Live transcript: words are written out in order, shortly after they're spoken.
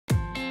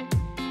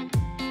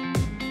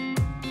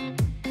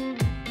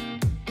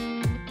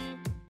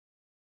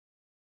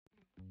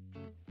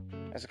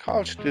As a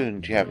college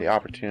student, you have the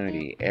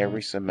opportunity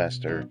every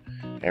semester,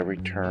 every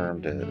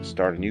term to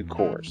start a new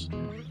course,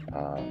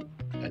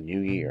 a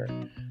new year.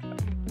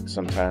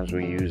 Sometimes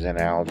we use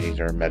analogies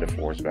or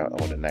metaphors about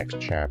the next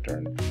chapter.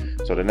 And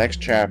so the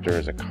next chapter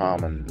is a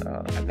common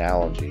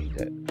analogy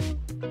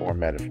or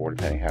metaphor,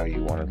 depending how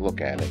you want to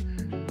look at it,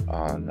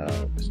 on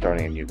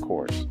starting a new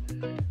course.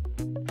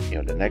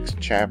 The next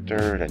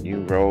chapter, the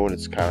new road,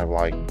 it's kind of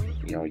like,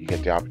 you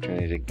get the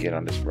opportunity to get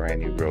on this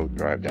brand new road and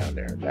drive down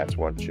there. That's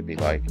what it should be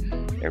like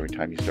every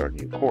time you start a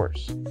new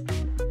course.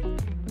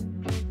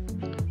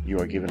 You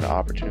are given the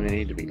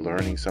opportunity to be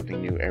learning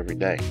something new every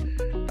day.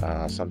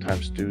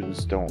 Sometimes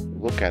students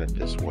don't look at it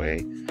this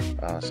way.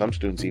 Some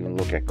students even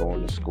look at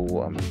going to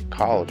school,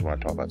 college when I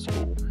talk about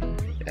school,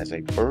 as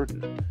a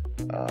burden.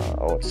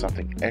 It's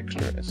something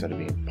extra instead of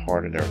being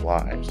part of their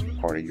lives,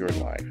 part of your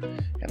life,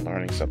 and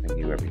learning something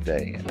new every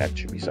day. And that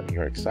should be something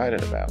you're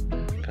excited about,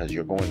 because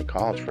you're going to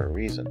college for a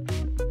reason.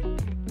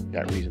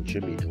 That reason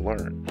should be to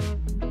learn.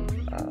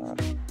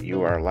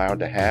 You are allowed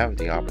to have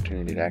the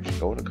opportunity to actually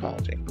go to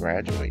college and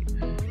graduate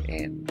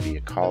and be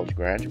a college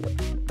graduate.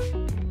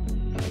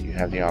 You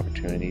have the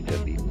opportunity to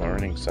be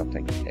learning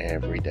something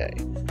every day.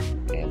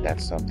 And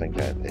that's something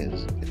that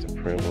it's a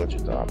privilege,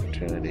 it's an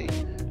opportunity.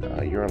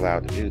 You're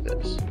allowed to do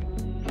this.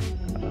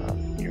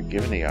 You're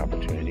given the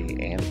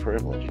opportunity and the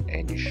privilege,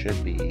 and you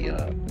should be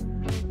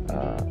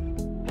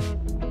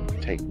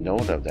take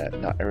note of that.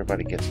 Not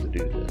everybody gets to do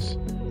this.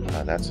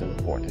 That's an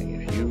important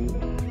thing. If you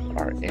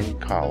are in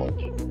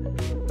college,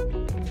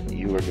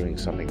 you are doing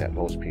something that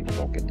most people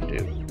don't get to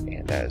do,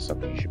 and that is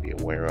something you should be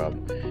aware of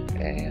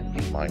and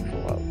be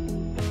mindful of.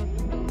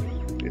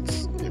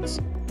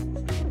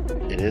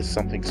 It is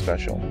something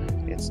special.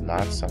 It's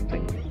not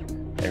something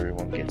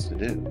everyone gets to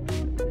do.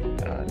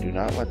 Do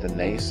not let the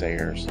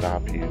naysayers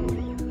stop you,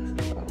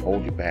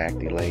 hold you back,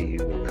 delay you,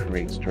 or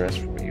create stress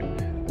for you.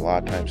 A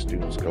lot of times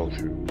students go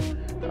through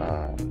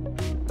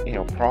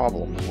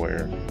problems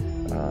where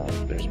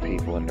there's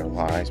people in their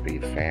lives, be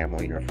it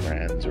family or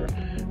friends or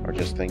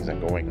just things that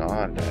are going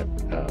on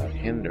that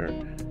hinder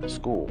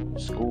school.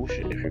 School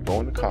should, if you're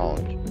going to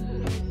college,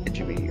 it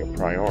should be your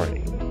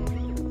priority,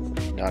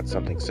 not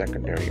something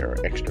secondary or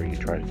extra you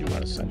try to do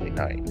on a Sunday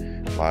night.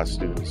 A lot of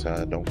students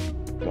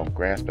don't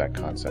grasp that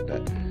concept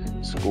that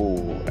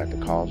school at the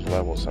college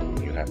level is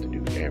something you have to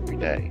do every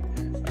day.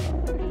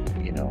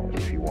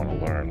 If you want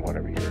to learn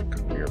whatever your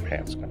career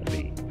path is going to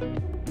be.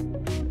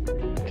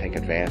 Take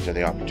advantage of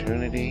the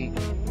opportunity,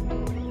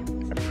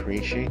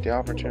 appreciate the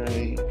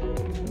opportunity,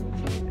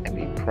 and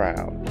be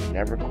proud.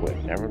 Never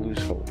quit, never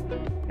lose hope,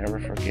 never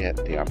forget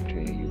the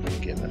opportunity you've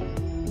been given.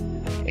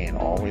 And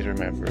always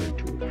remember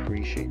to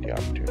appreciate the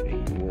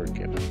opportunity you were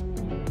given.